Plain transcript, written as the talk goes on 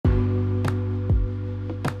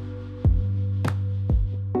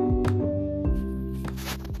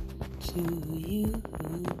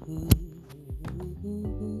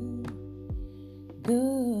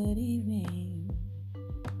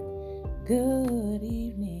Good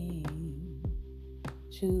evening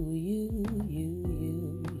to you.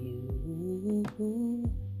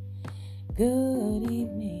 Good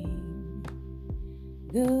evening,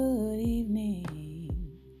 good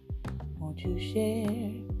evening. Won't you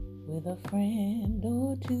share with a friend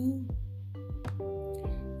or two?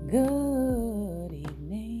 Good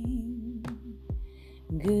evening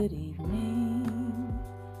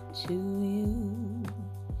to you.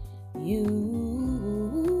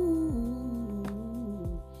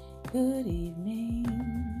 Good evening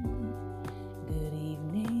to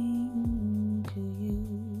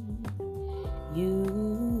you.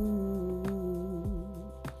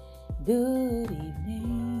 Good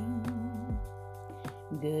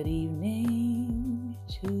evening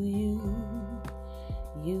to you.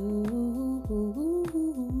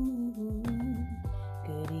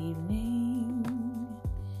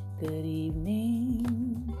 Good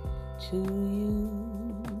evening to you.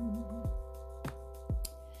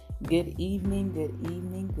 Good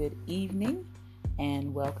evening,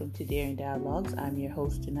 and welcome to Daring Dialogues. I'm your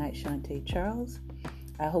host tonight, Shantae Charles.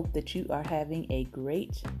 I hope that you are having a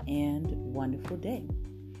great and wonderful day.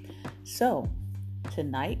 So,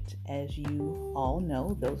 tonight, as you all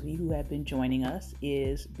know, those of you who have been joining us,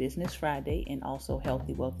 is Business Friday and also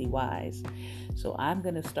Healthy, Wealthy, Wise. So I'm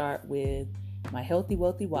going to start with my Healthy,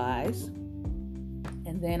 Wealthy, Wise,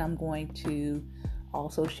 and then I'm going to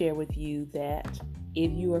also share with you that if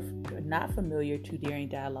you are not familiar to Daring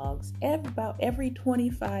Dialogues, about every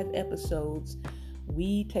 25 episodes,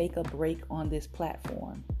 we take a break on this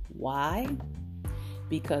platform. Why?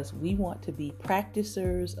 Because we want to be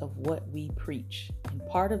practicers of what we preach. And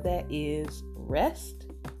part of that is rest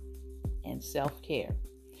and self-care.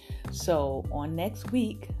 So on next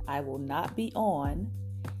week, I will not be on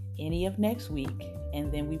any of next week, and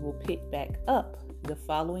then we will pick back up the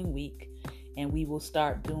following week, and we will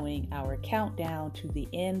start doing our countdown to the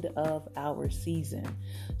end of our season.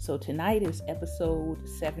 So tonight is episode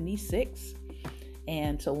 76.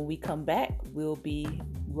 And so when we come back, we'll be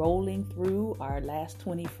rolling through our last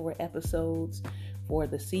 24 episodes for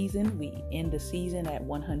the season. We end the season at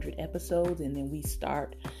 100 episodes, and then we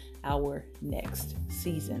start our next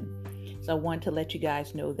season. So I want to let you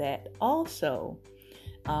guys know that. Also,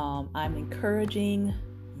 I'm encouraging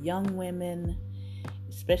young women,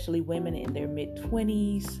 especially women in their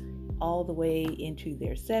mid-20s, all the way into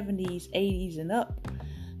their 70s, 80s, and up,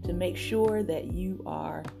 to make sure that you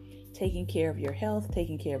are taking care of your health,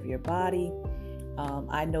 taking care of your body.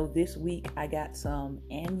 I know this week I got some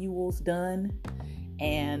annuals done,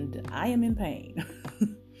 and I am in pain.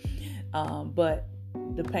 But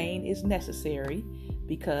the pain is necessary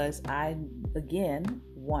because I, again,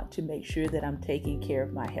 want to make sure that I'm taking care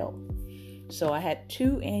of my health. So I had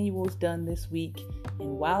 2 annuals done this week,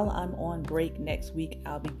 and while I'm on break next week,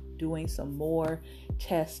 I'll be doing some more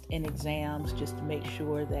tests and exams just to make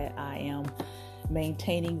sure that I am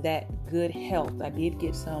maintaining that good health. I did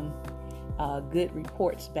get some good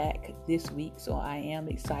reports back this week, so I am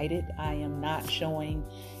excited. I am not showing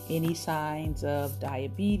any signs of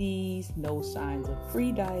diabetes, no signs of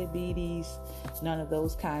pre-diabetes, none of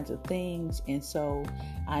those kinds of things. And so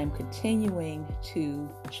I'm continuing to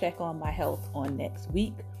check on my health on next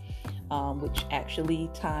week, which actually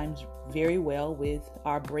times very well with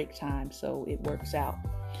our break time, so it works out.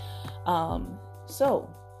 So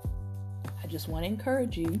I just want to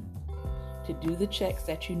encourage you to do the checks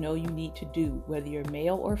that you know you need to do, whether you're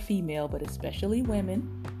male or female, but especially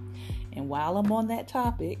women. And while I'm on that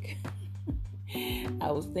topic,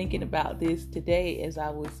 I was thinking about this today as I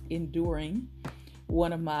was enduring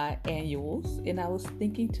one of my annuals, and I was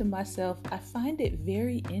thinking to myself, I find it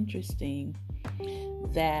very interesting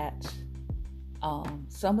that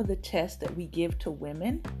some of the tests that we give to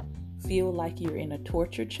women feel like you're in a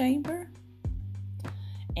torture chamber.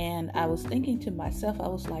 And I was thinking to myself, I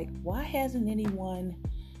was like, why hasn't anyone,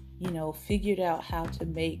 figured out how to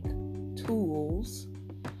make tools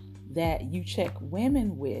that you check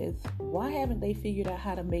women with? Why haven't they figured out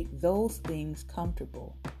how to make those things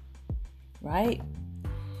comfortable? Right?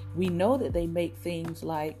 We know that they make things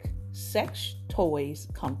like sex toys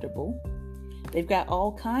comfortable. They've got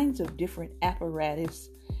all kinds of different apparatus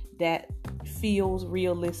that feels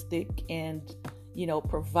realistic and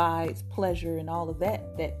provides pleasure and all of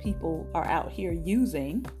that people are out here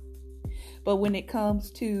using. But when it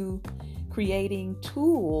comes to creating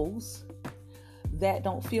tools that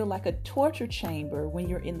don't feel like a torture chamber when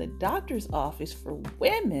you're in the doctor's office for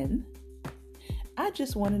women, I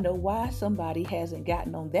just want to know why somebody hasn't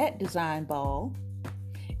gotten on that design ball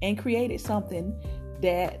and created something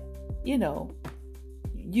that, you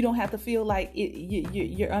don't have to feel like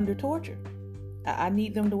you're under torture. I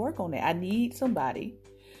need them to work on that. I need somebody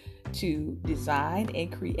to design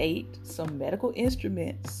and create some medical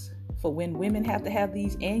instruments for when women have to have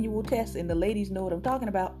these annual tests, and the ladies know what I'm talking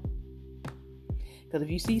about. Because if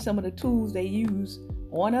you see some of the tools they use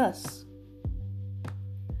on us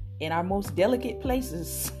in our most delicate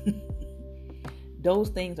places, those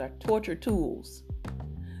things are torture tools.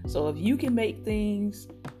 So if you can make things,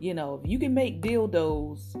 if you can make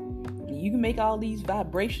dildos, you can make all these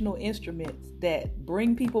vibrational instruments that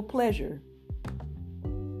bring people pleasure,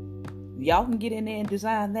 y'all can get in there and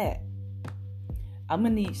design that. I'm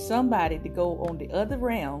going to need somebody to go on the other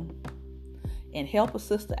realm and help a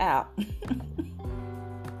sister out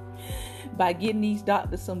by getting these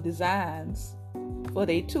doctors some designs for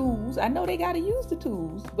their tools. I know they got to use the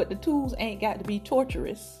tools, but the tools ain't got to be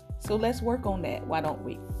torturous. So let's work on that. Why don't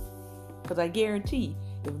we? Because I guarantee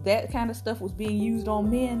if that kind of stuff was being used on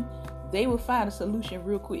men, they would find a solution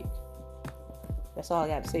real quick. That's all I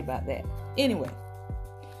got to say about that. Anyway,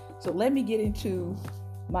 so let me get into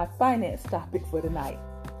my finance topic for tonight.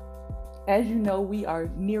 As you know, we are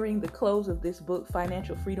nearing the close of this book,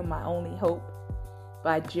 Financial Freedom, My Only Hope,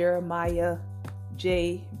 by Jeremiah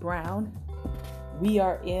J. Brown. We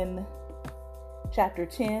are in chapter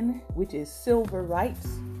 10, which is Silver Rights.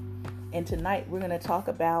 And tonight we're going to talk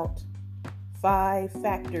about 5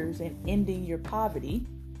 factors in ending your poverty.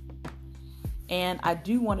 And I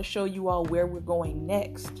do want to show you all where we're going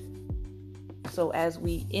next. So as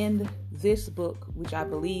we end this book, which I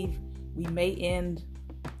believe we may end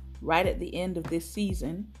right at the end of this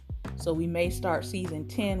season. So we may start season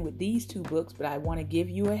 10 with these 2 books, but I want to give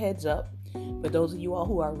you a heads up for those of you all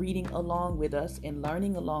who are reading along with us and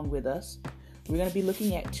learning along with us. We're going to be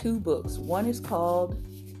looking at 2 books. One is called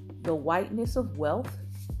The Whiteness of Wealth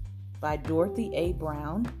by Dorothy A.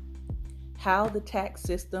 Brown, How the Tax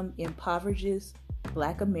System Impoverishes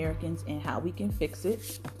Black Americans and How We Can Fix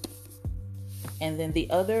It. And then the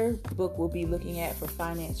other book we'll be looking at for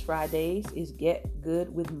Finance Fridays is Get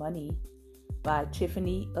Good with Money by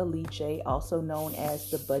Tiffany Aliche, also known as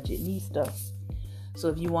the Budgetnista. So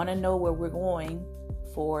if you want to know where we're going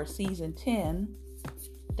for season 10,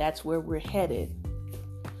 that's where we're headed.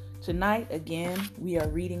 Tonight, again, we are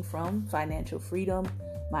reading from Financial Freedom,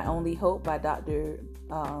 My Only Hope by Dr.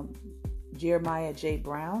 Jeremiah J.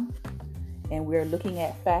 Brown. And we're looking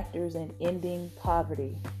at factors in ending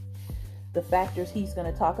poverty. The factors he's going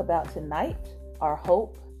to talk about tonight are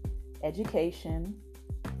hope, education,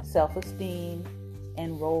 self-esteem,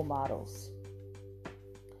 and role models.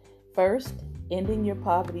 First, ending your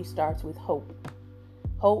poverty starts with hope.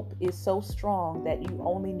 Hope is so strong that you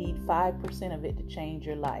only need 5% of it to change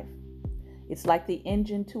your life. It's like the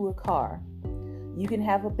engine to a car. You can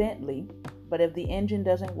have a Bentley, but if the engine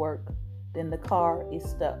doesn't work, then the car is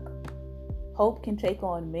stuck. Hope can take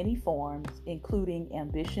on many forms, including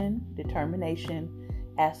ambition, determination,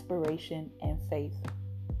 aspiration, and faith.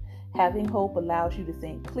 Having hope allows you to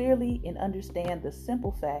think clearly and understand the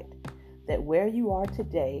simple fact that where you are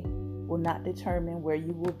today will not determine where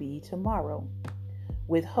you will be tomorrow.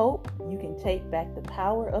 With hope, you can take back the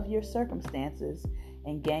power of your circumstances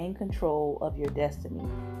and gain control of your destiny.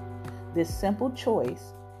 This simple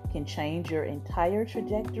choice can change your entire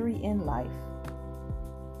trajectory in life,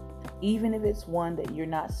 even if it's one that you're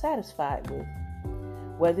not satisfied with.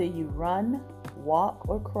 Whether you run, walk,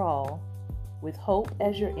 or crawl, with hope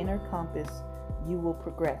as your inner compass, you will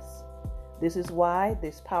progress. This is why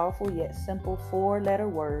this powerful yet simple 4-letter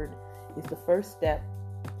word is the first step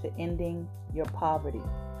to ending your poverty.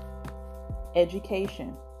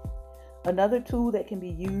 Education. Another tool that can be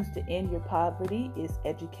used to end your poverty is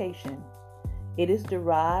education. It is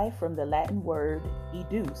derived from the Latin word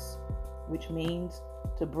educe, which means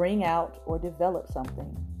to bring out or develop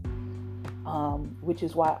something, which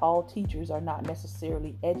is why all teachers are not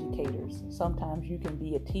necessarily educators. Sometimes you can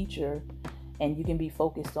be a teacher and you can be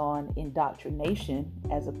focused on indoctrination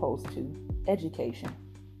as opposed to education.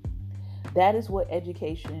 That is what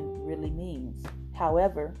education really means.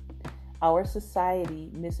 However, our society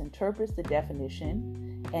misinterprets the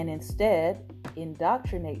definition and instead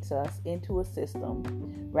indoctrinates us into a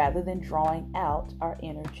system rather than drawing out our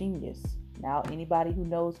inner genius. Now, anybody who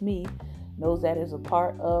knows me knows that is a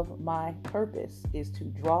part of my purpose, is to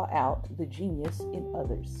draw out the genius in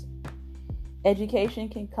others. Education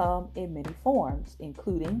can come in many forms,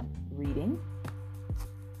 including reading,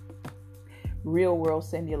 real-world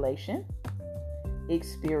simulation,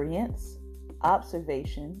 experience,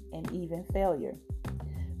 observation, and even failure.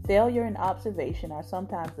 Failure and observation are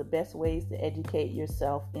sometimes the best ways to educate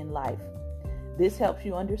yourself in life. This helps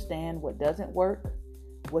you understand what doesn't work,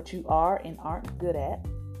 what you are and aren't good at,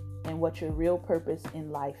 and what your real purpose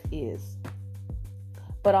in life is.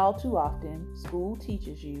 But all too often, school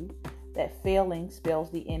teaches you that failing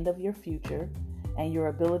spells the end of your future and your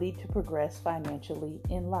ability to progress financially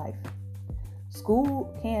in life.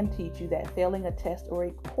 School can teach you that failing a test or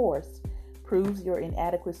a course proves your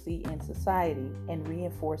inadequacy in society and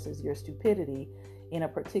reinforces your stupidity in a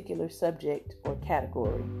particular subject or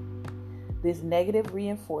category. This negative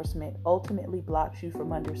reinforcement ultimately blocks you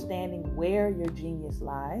from understanding where your genius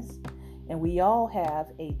lies, and we all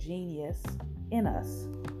have a genius in us,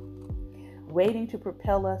 waiting to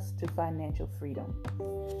propel us to financial freedom.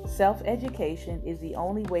 Self-education is the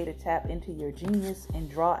only way to tap into your genius and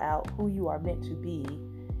draw out who you are meant to be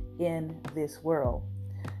in this world.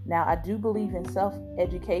 Now, I do believe in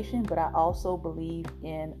self-education, but I also believe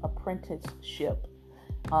in apprenticeship.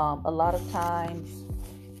 A lot of times,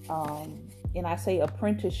 and I say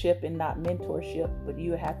apprenticeship and not mentorship, but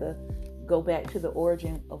you have to go back to the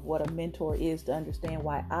origin of what a mentor is to understand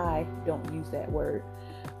why I don't use that word.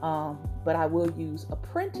 But I will use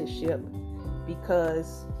apprenticeship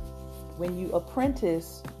because when you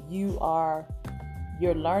apprentice, you're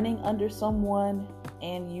learning under someone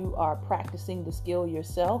and you are practicing the skill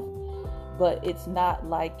yourself, but it's not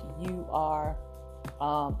like you are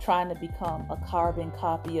trying to become a carbon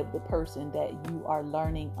copy of the person that you are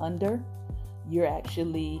learning under. You're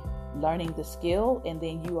actually learning the skill, and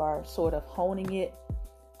then you are sort of honing it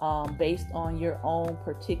based on your own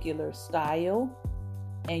particular style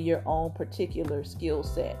and your own particular skill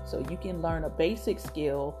set. So you can learn a basic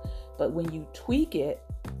skill, but when you tweak it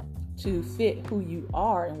to fit who you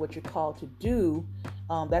are and what you're called to do,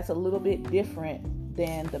 that's a little bit different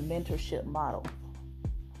than the mentorship model.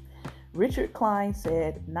 Richard Klein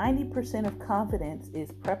said, 90% of confidence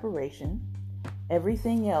is preparation.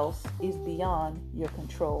 Everything else is beyond your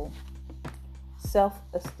control.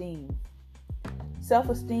 Self-esteem.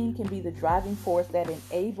 Self-esteem can be the driving force that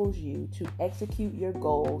enables you to execute your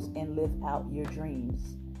goals and live out your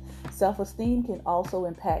dreams. Self-esteem can also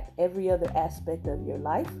impact every other aspect of your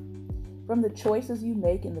life, from the choices you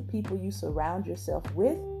make and the people you surround yourself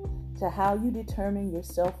with, to how you determine your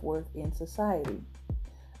self-worth in society.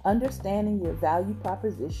 Understanding your value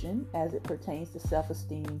proposition as it pertains to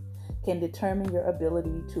self-esteem can determine your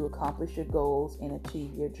ability to accomplish your goals and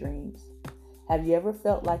achieve your dreams. Have you ever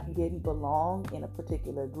felt like you didn't belong in a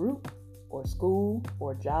particular group or school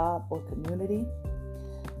or job or community?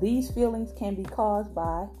 These feelings can be caused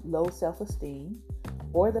by low self-esteem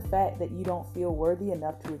or the fact that you don't feel worthy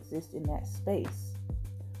enough to exist in that space.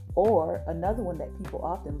 Or another one that people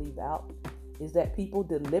often leave out is that people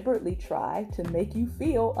deliberately try to make you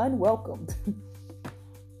feel unwelcomed.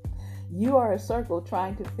 You are a circle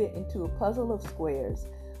trying to fit into a puzzle of squares,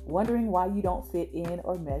 wondering why you don't fit in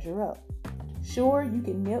or measure up. Sure, you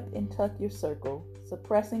can nip and tuck your circle,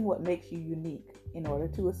 suppressing what makes you unique in order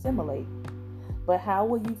to assimilate. But how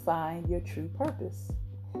will you find your true purpose?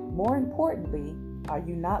 More importantly, are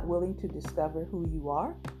you not willing to discover who you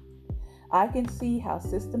are? I can see how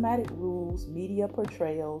systematic rules, media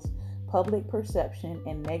portrayals, public perception,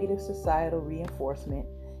 and negative societal reinforcement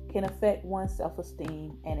can affect one's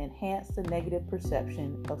self-esteem and enhance the negative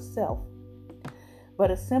perception of self.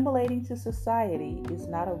 But assimilating to society is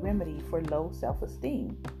not a remedy for low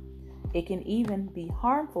self-esteem. It can even be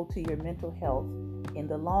harmful to your mental health in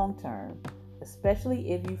the long term,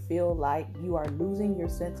 especially if you feel like you are losing your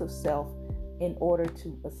sense of self in order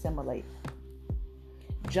to assimilate.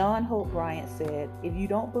 John Hope Bryant said, if you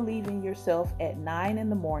don't believe in yourself at 9 in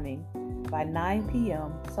the morning, by 9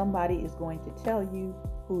 p.m., somebody is going to tell you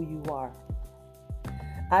who you are.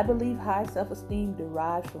 I believe high self-esteem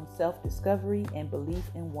derives from self-discovery and belief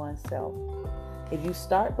in oneself. If you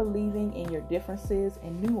start believing in your differences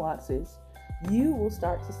and nuances, you will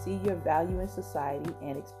start to see your value in society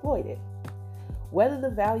and exploit it. Whether the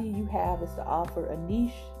value you have is to offer a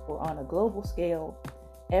niche or on a global scale,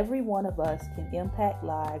 every one of us can impact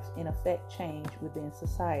lives and affect change within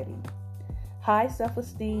society. High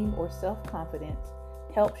self-esteem or self-confidence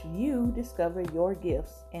helps you discover your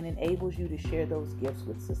gifts and enables you to share those gifts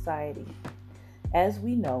with society. As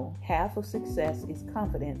we know, half of success is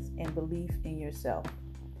confidence and belief in yourself.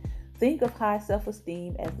 Think of high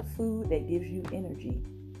self-esteem as the food that gives you energy.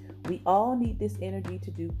 We all need this energy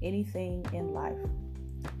to do anything in life.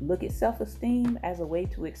 Look at self-esteem as a way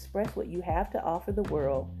to express what you have to offer the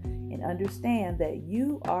world and understand that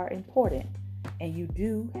you are important and you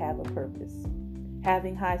do have a purpose.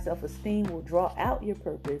 Having high self-esteem will draw out your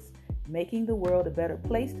purpose, making the world a better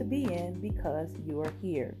place to be in because you are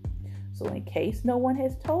here. So in case no one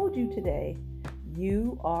has told you today,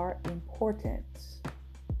 you are important.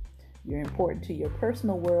 You're important to your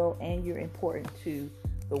personal world and you're important to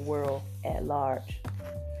the world at large.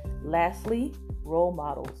 Lastly, role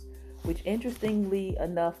models, which interestingly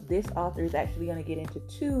enough, this author is actually going to get into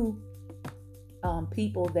two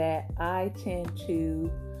people that I tend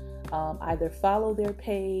to either follow their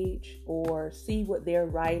page or see what they're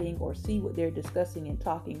writing or see what they're discussing and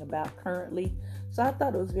talking about currently. So I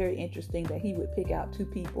thought it was very interesting that he would pick out two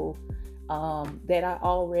people that I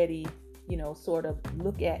already, sort of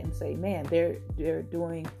look at and say, man, they're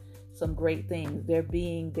doing some great things. They're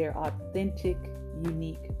being their authentic,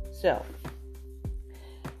 unique self.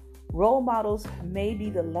 Role models may be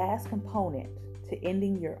the last component to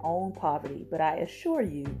ending your own poverty, but I assure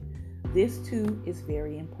you, this too is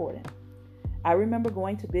very important. I remember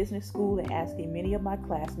going to business school and asking many of my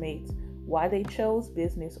classmates why they chose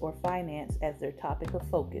business or finance as their topic of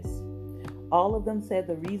focus. All of them said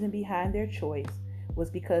the reason behind their choice was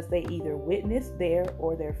because they either witnessed their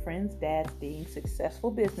or their friends' dads being successful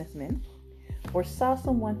businessmen or saw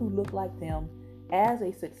someone who looked like them as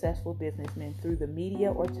a successful businessman through the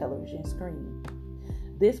media or television screen.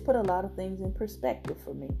 This put a lot of things in perspective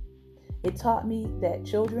for me. It taught me that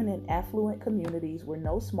children in affluent communities were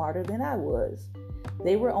no smarter than I was.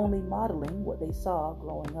 They were only modeling what they saw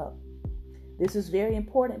growing up. This is very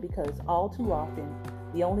important because all too often,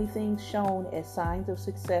 the only things shown as signs of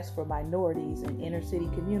success for minorities in inner city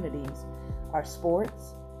communities are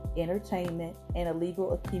sports, entertainment, and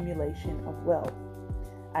illegal accumulation of wealth.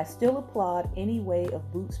 I still applaud any way of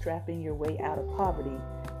bootstrapping your way out of poverty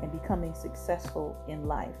and becoming successful in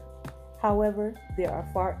life. However, there are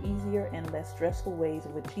far easier and less stressful ways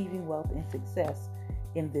of achieving wealth and success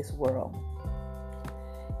in this world.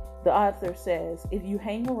 The author says, if you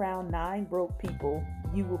hang around 9 broke people,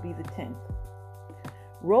 you will be the 10th.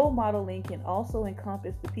 Role modeling can also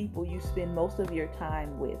encompass the people you spend most of your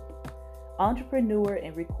time with. Entrepreneur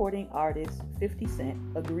and recording artist 50 Cent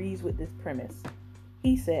agrees with this premise.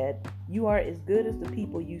 He said, you are as good as the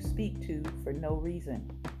people you speak to for no reason.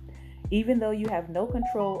 Even though you have no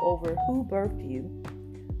control over who birthed you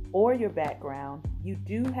or your background, you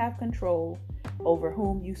do have control over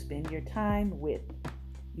whom you spend your time with.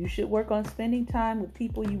 You should work on spending time with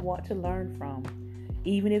people you want to learn from,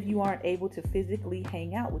 even if you aren't able to physically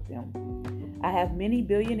hang out with them. I have many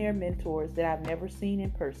billionaire mentors that I've never seen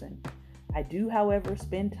in person. I do, however,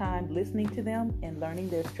 spend time listening to them and learning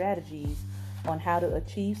their strategies on how to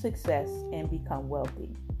achieve success and become wealthy.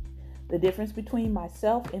 The difference between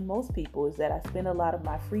myself and most people is that I spend a lot of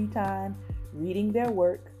my free time reading their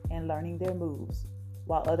work and learning their moves,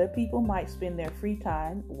 while other people might spend their free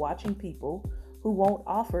time watching people who won't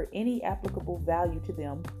offer any applicable value to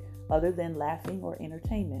them other than laughing or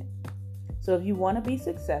entertainment. So if you want to be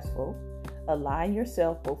successful, align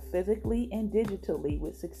yourself both physically and digitally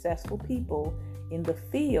with successful people in the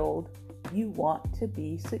field you want to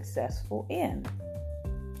be successful in.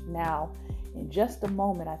 Now, in just a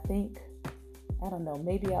moment, I don't know,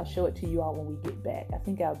 maybe I'll show it to you all when we get back. I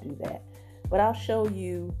think I'll do that. But I'll show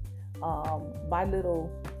you my little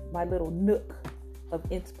nook of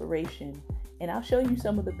inspiration. And I'll show you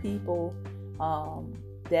some of the people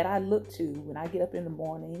that I look to when I get up in the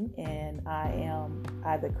morning and I am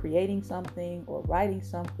either creating something or writing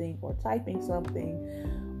something or typing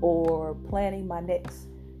something or planning my next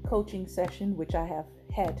coaching session, which I have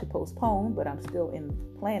had to postpone, but I'm still in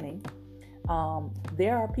planning.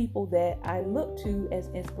 There are people that I look to as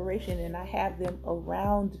inspiration and I have them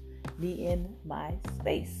around me in my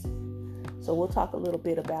space. So we'll talk a little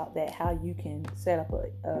bit about that, how you can set up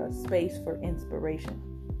a space for inspiration.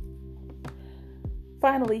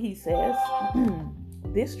 Finally, he says,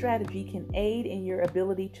 this strategy can aid in your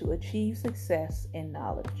ability to achieve success and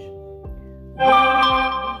knowledge.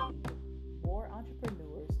 More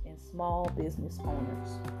entrepreneurs and small business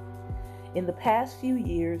owners. In the past few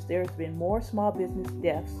years, there's been more small business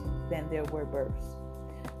deaths than there were births.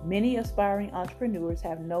 Many aspiring entrepreneurs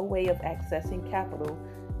have no way of accessing capital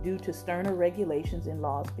due to sterner regulations and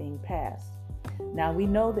laws being passed. Now, we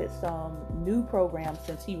know that some new programs,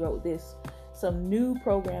 since he wrote this, some new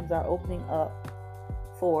programs are opening up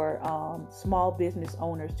for small business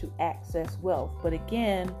owners to access wealth. But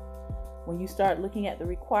again, when you start looking at the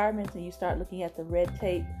requirements and you start looking at the red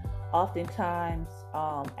tape, oftentimes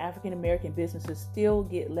African American businesses still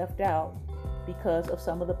get left out because of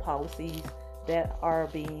some of the policies that are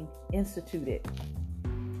being instituted.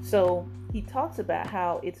 So he talks about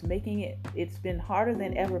how it's been harder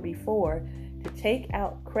than ever before to take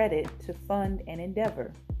out credit to fund an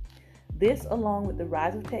endeavor. This, along with the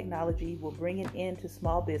rise of technology, will bring an end to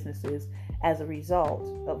small businesses as a result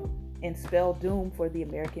of and spell doom for the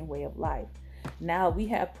American way of life. Now we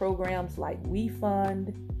have programs like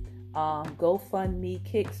WeFund, GoFundMe,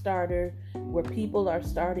 Kickstarter, where people are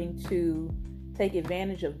starting to take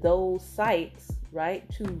advantage of those sites, right,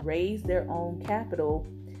 to raise their own capital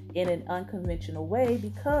in an unconventional way,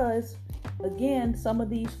 because again, some of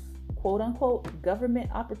these quote unquote government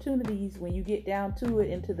opportunities, when you get down to it,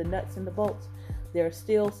 into the nuts and the bolts, there are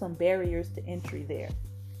still some barriers to entry there.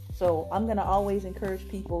 So I'm going to always encourage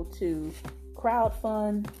people to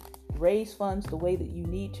crowdfund, raise funds the way that you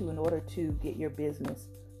need to in order to get your business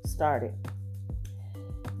started.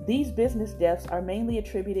 These business deaths are mainly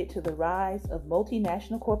attributed to the rise of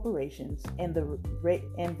multinational corporations and the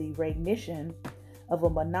recognition of a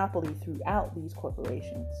monopoly throughout these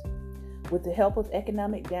corporations. With the help of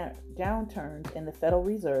economic downturns and the Federal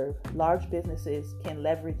Reserve, large businesses can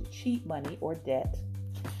leverage cheap money or debt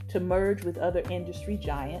to merge with other industry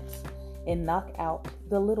giants and knock out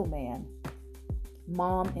the little man.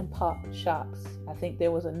 Mom and pop shops. I think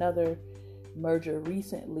there was another merger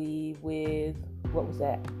recently with, what was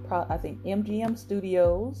that? I think MGM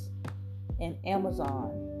Studios and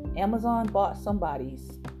Amazon. Amazon bought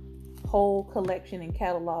somebody's whole collection and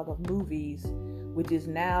catalog of movies, which is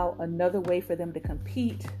now another way for them to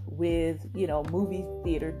compete with, movie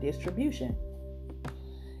theater distribution.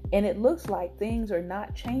 And it looks like things are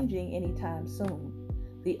not changing anytime soon.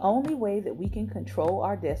 The only way that we can control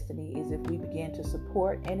our destiny is if we begin to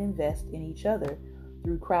support and invest in each other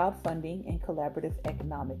through crowdfunding and collaborative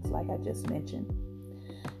economics, like I just mentioned.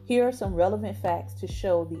 Here are some relevant facts to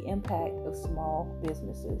show the impact of small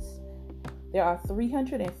businesses. There are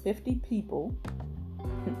 350 people,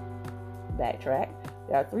 backtrack,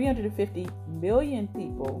 there are 350 million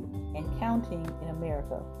people and counting in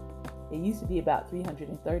America. It used to be about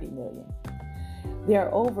 330 million. There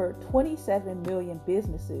are over 27 million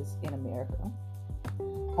businesses in America.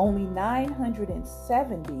 Only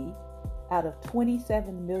 970 out of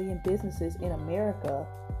 27 million businesses in America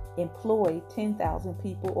employ 10,000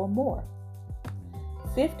 people or more.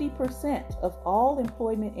 50% of all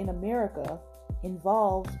employment in America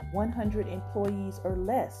involves 100 employees or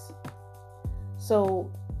less.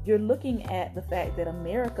 So you're looking at the fact that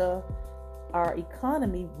America, our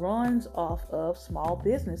economy, runs off of small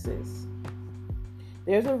businesses.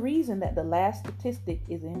 There's a reason that the last statistic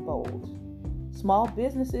is in bold. Small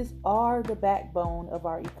businesses are the backbone of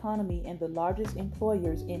our economy and the largest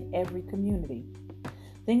employers in every community.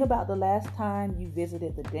 Think about the last time you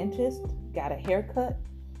visited the dentist, got a haircut,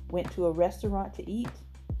 went to a restaurant to eat.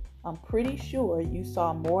 I'm pretty sure you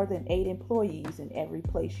saw more than 8 employees in every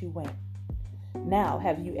place you went. Now,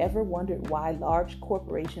 have you ever wondered why large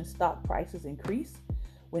corporation stock prices increase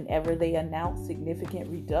whenever they announce significant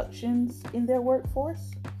reductions in their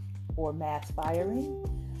workforce or mass firing?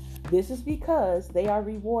 This is because they are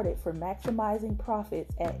rewarded for maximizing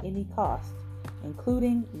profits at any cost,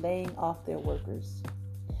 including laying off their workers.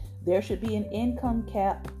 There should be an income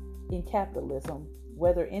cap in capitalism,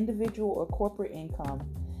 whether individual or corporate income.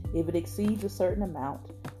 If it exceeds a certain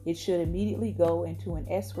amount, it should immediately go into an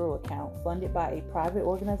escrow account funded by a private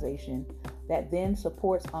organization that then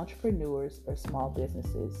supports entrepreneurs or small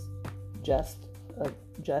businesses. Just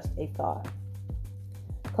a thought.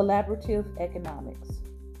 Collaborative economics.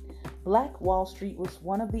 Black Wall Street was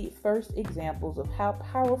one of the first examples of how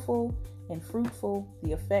powerful and fruitful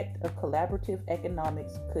the effect of collaborative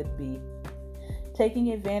economics could be.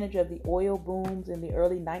 Taking advantage of the oil booms in the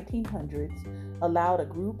early 1900s allowed a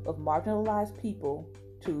group of marginalized people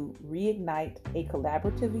to reignite a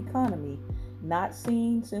collaborative economy not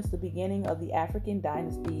seen since the beginning of the African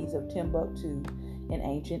dynasties of Timbuktu in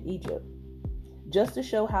ancient Egypt. Just to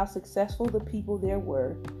show how successful the people there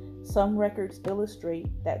were, some records illustrate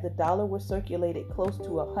that the dollar was circulated close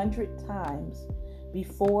to 100 times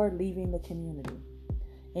before leaving the community.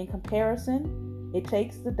 In comparison, it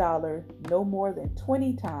takes the dollar no more than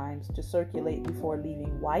 20 times to circulate before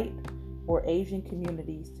leaving white or Asian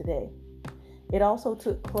communities today. It also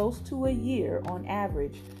took close to a year on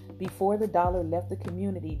average before the dollar left the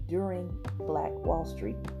community during Black Wall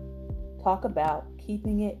Street. Talk about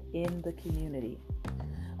keeping it in the community.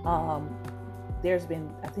 There's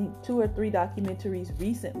been, I think, 2 or 3 documentaries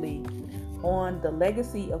recently on the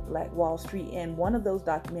legacy of Black Wall Street. And one of those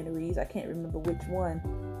documentaries, I can't remember which one,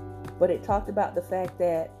 but it talked about the fact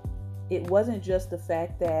that it wasn't just the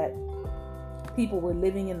fact that people were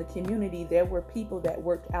living in the community. There were people that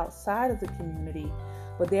worked outside of the community,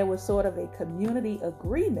 but there was sort of a community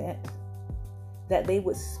agreement that they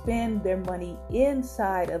would spend their money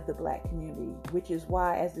inside of the Black community, which is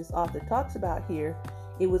why, as this author talks about here,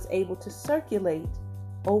 it was able to circulate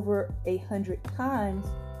over 100 times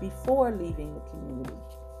before leaving the community.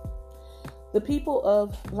 The people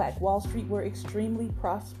of Black Wall Street were extremely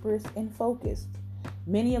prosperous and focused.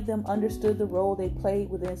 Many of them understood the role they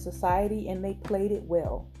played within society, and they played it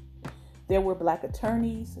well. There were Black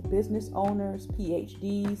attorneys, business owners,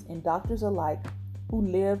 PhDs, and doctors alike who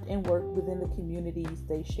lived and worked within the communities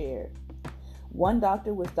they shared. One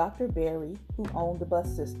doctor was Dr. Berry, who owned the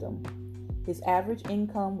bus system. His average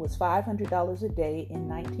income was $500 a day in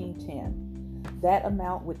 1910. That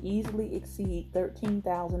amount would easily exceed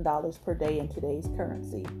 $13,000 per day in today's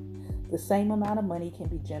currency. The same amount of money can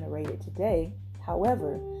be generated today.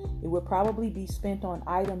 However, it would probably be spent on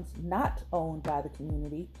items not owned by the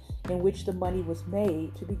community in which the money was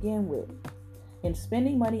made to begin with. In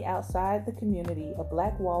spending money outside the community, a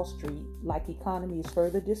Black Wall Street-like economy is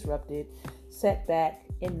further disrupted, set back,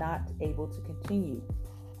 and not able to continue.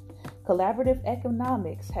 Collaborative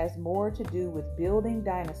economics has more to do with building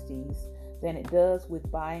dynasties than it does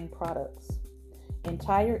with buying products.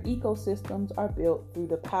 Entire ecosystems are built through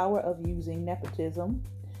the power of using nepotism,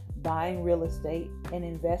 buying real estate, and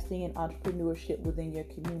investing in entrepreneurship within your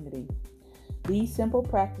community. These simple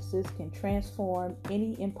practices can transform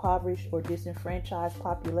any impoverished or disenfranchised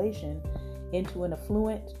population into an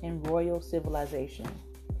affluent and royal civilization.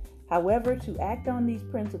 However, to act on these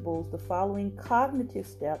principles, the following cognitive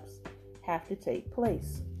steps have to take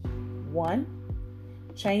place. 1.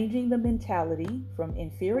 Changing the mentality from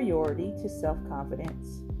inferiority to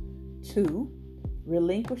self-confidence. 2.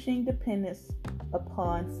 Relinquishing dependence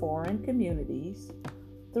upon foreign communities.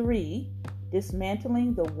 3.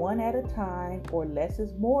 Dismantling the one at a time or less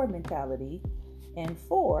is more mentality. And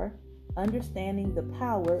 4. Understanding the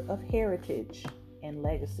power of heritage and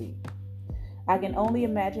legacy. I can only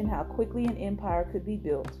imagine how quickly an empire could be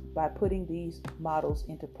built by putting these models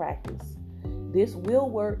into practice. This will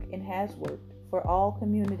work and has worked for all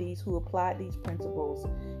communities who applied these principles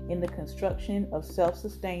in the construction of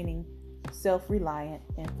self-sustaining, self-reliant,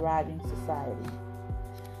 and thriving society.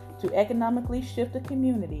 To economically shift a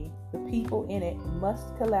community, the people in it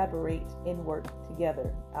must collaborate and work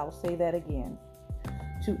together. I'll say that again.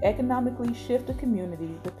 To economically shift a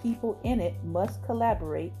community, the people in it must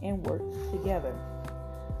collaborate and work together.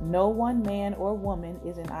 No one man or woman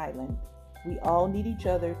is an island. We all need each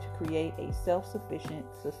other to create a self-sufficient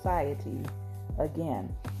society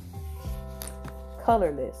again.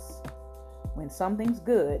 Colorless. When something's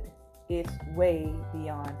good, it's way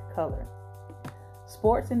beyond color.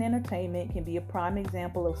 Sports and entertainment can be a prime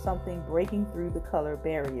example of something breaking through the color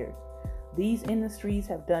barrier. These industries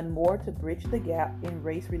have done more to bridge the gap in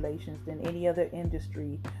race relations than any other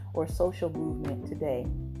industry or social movement today.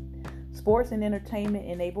 Sports and entertainment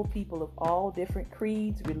enable people of all different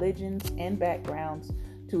creeds, religions, and backgrounds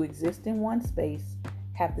to exist in one space,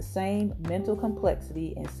 have the same mental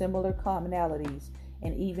complexity and similar commonalities,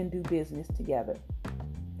 and even do business together.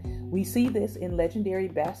 We see this in legendary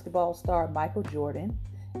basketball star Michael Jordan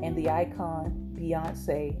and the icon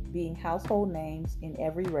Beyoncé being household names in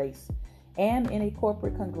every race, and in a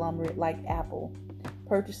corporate conglomerate like Apple,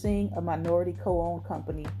 purchasing a minority co-owned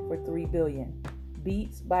company for $3 billion,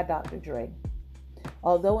 Beats by Dr. Dre.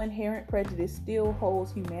 Although inherent prejudice still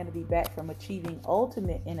holds humanity back from achieving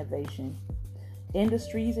ultimate innovation,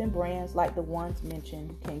 industries and brands like the ones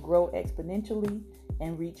mentioned can grow exponentially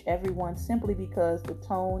and reach everyone simply because the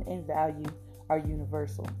tone and value are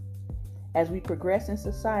universal. As we progress in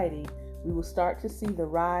society, we will start to see the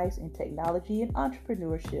rise in technology and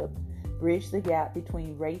entrepreneurship bridge the gap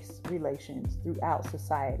between race relations throughout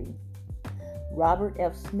society. Robert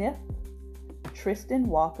F. Smith, Tristan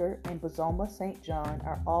Walker, and Bozoma St. John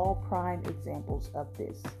are all prime examples of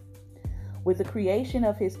this. With the creation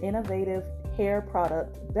of his innovative hair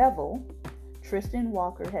product, Bevel, Tristan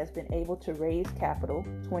Walker has been able to raise capital,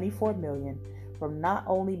 $24 million, from not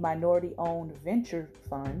only minority-owned venture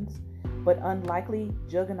funds, but unlikely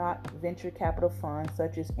juggernaut venture capital funds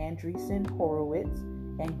such as Andreessen Horowitz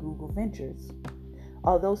and Google Ventures.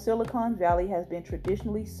 Although Silicon Valley has been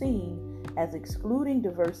traditionally seen as excluding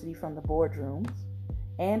diversity from the boardrooms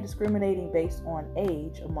and discriminating based on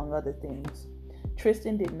age, among other things,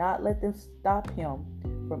 Tristan did not let them stop him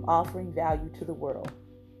from offering value to the world.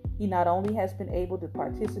 He not only has been able to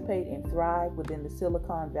participate and thrive within the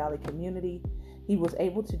Silicon Valley community, he was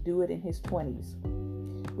able to do it in his 20s.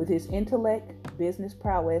 With his intellect, business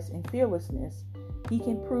prowess, and fearlessness, he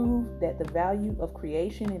can prove that the value of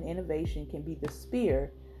creation and innovation can be the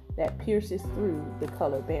spear that pierces through the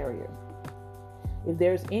color barrier. If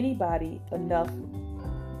there's anybody enough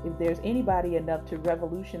to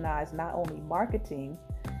revolutionize not only marketing,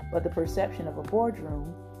 but the perception of a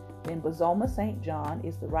boardroom, then Bozoma St. John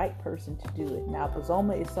is the right person to do it. Now,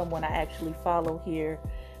 Bozoma is someone I actually follow here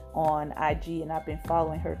on IG, and I've been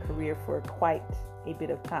following her career for quite a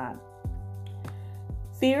bit of time.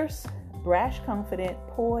 Fierce, brash, confident,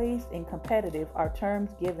 poised, and competitive are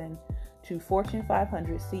terms given to Fortune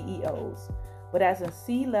 500 CEOs. But as a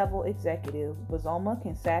C-level executive, Bozoma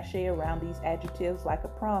can sashay around these adjectives like a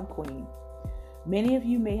prom queen. Many of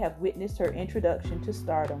you may have witnessed her introduction to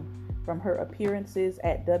stardom from her appearances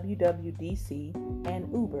at WWDC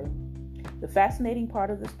and Uber. The fascinating part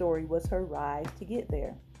of the story was her rise to get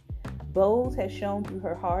there. Boz has shown through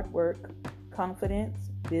her hard work, confidence,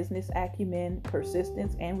 business acumen,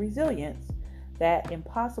 persistence, and resilience that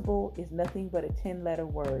impossible is nothing but a 10-letter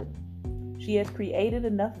word. She has created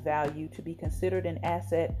enough value to be considered an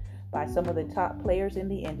asset by some of the top players in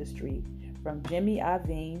the industry, from Jimmy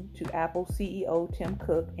Iovine to Apple CEO Tim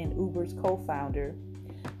Cook and Uber's co-founder.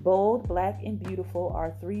 Bold, black, and beautiful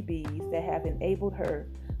are 3 B's that have enabled her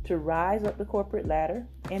to rise up the corporate ladder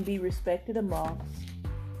and be respected amongst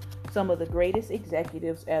some of the greatest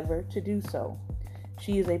executives ever to do so.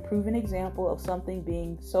 She is a proven example of something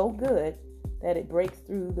being so good that it breaks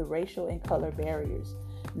through the racial and color barriers.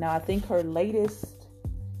 Now, I think her latest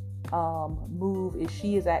move is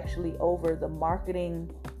she is actually over the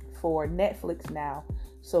marketing for Netflix now.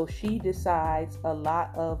 So she decides a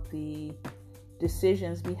lot of the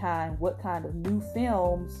decisions behind what kind of new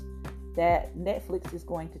films that Netflix is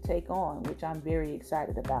going to take on, which I'm very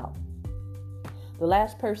excited about. The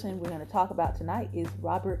last person we're going to talk about tonight is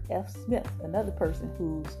Robert F. Smith, another person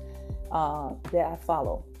who's that I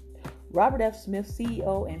follow. Robert F. Smith,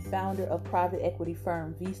 CEO and founder of private equity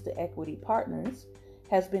firm Vista Equity Partners,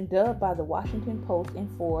 has been dubbed by the Washington Post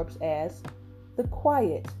and Forbes as the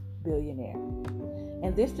quiet billionaire.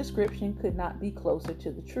 And this description could not be closer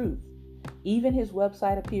to the truth. Even his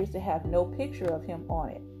website appears to have no picture of him on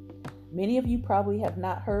it. Many of you probably have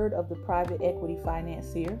not heard of the private equity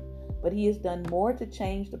financier, but he has done more to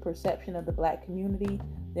change the perception of the Black community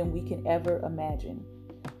than we can ever imagine.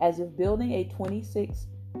 As if building a $26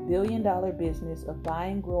 billion business of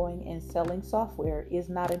buying, growing, and selling software is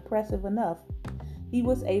not impressive enough, he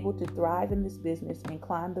was able to thrive in this business and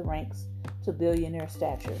climb the ranks to billionaire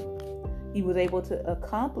stature. He was able to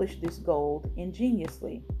accomplish this goal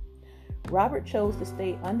ingeniously. Robert chose to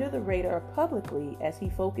stay under the radar publicly as he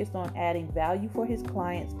focused on adding value for his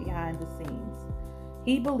clients behind the scenes.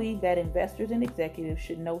 He believed that investors and executives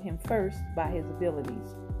should know him first by his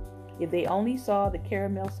abilities. If they only saw the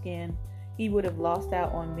caramel skin, he would have lost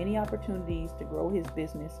out on many opportunities to grow his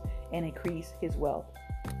business and increase his wealth.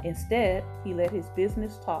 Instead, he let his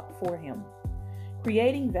business talk for him.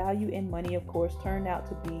 Creating value and money, of course, turned out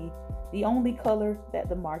to be the only color that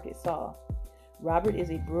the market saw. Robert is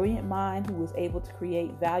a brilliant mind who was able to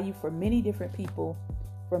create value for many different people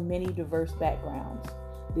from many diverse backgrounds.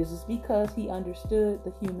 This is because he understood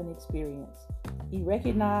the human experience. He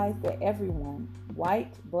recognized that everyone,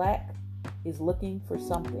 white, black, is looking for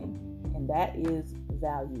something, and that is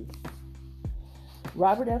value.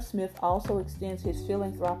 Robert F. Smith also extends his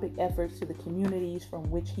philanthropic efforts to the communities from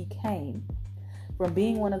which he came. From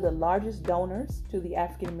being one of the largest donors to the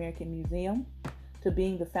African American Museum, to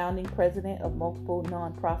being the founding president of multiple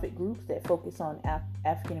nonprofit groups that focus on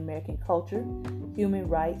African American culture, human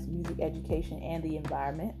rights, music education, and the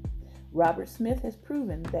environment, Robert Smith has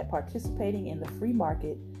proven that participating in the free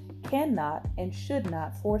market cannot and should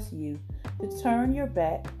not force you to turn your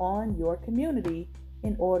back on your community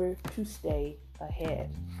in order to stay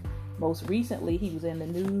ahead. Most recently, he was in the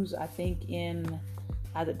news, I think in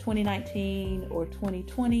either 2019 or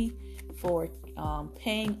 2020 for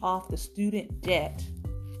paying off the student debt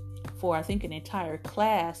for, I think, an entire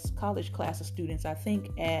college class of students, I think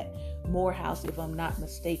at Morehouse, if I'm not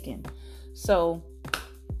mistaken. So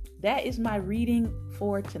that is my reading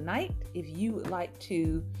for tonight. If you would like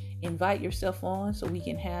to invite yourself on so we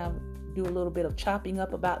can do a little bit of chopping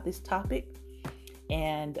up about this topic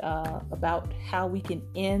and about how we can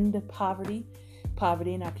end poverty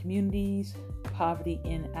in our communities, poverty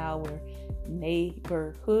in our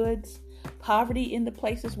neighborhoods, poverty in the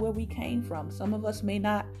places where we came from. Some of us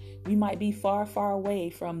we might be far, far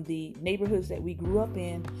away from the neighborhoods that we grew up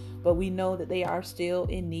in, but we know that they are still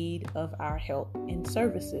in need of our help and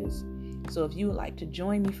services. So if you would like to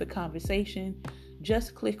join me for conversation,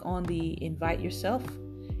 just click on the invite yourself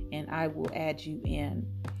and I will add you in.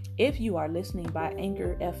 If you are listening by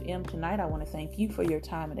Anchor FM tonight, I want to thank you for your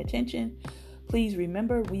time and attention. Please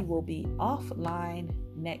remember, we will be offline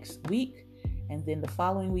next week, and then the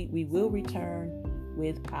following week we will return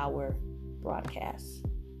with our broadcasts.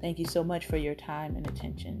 Thank you so much for your time and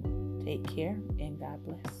attention. Take care and God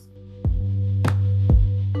bless.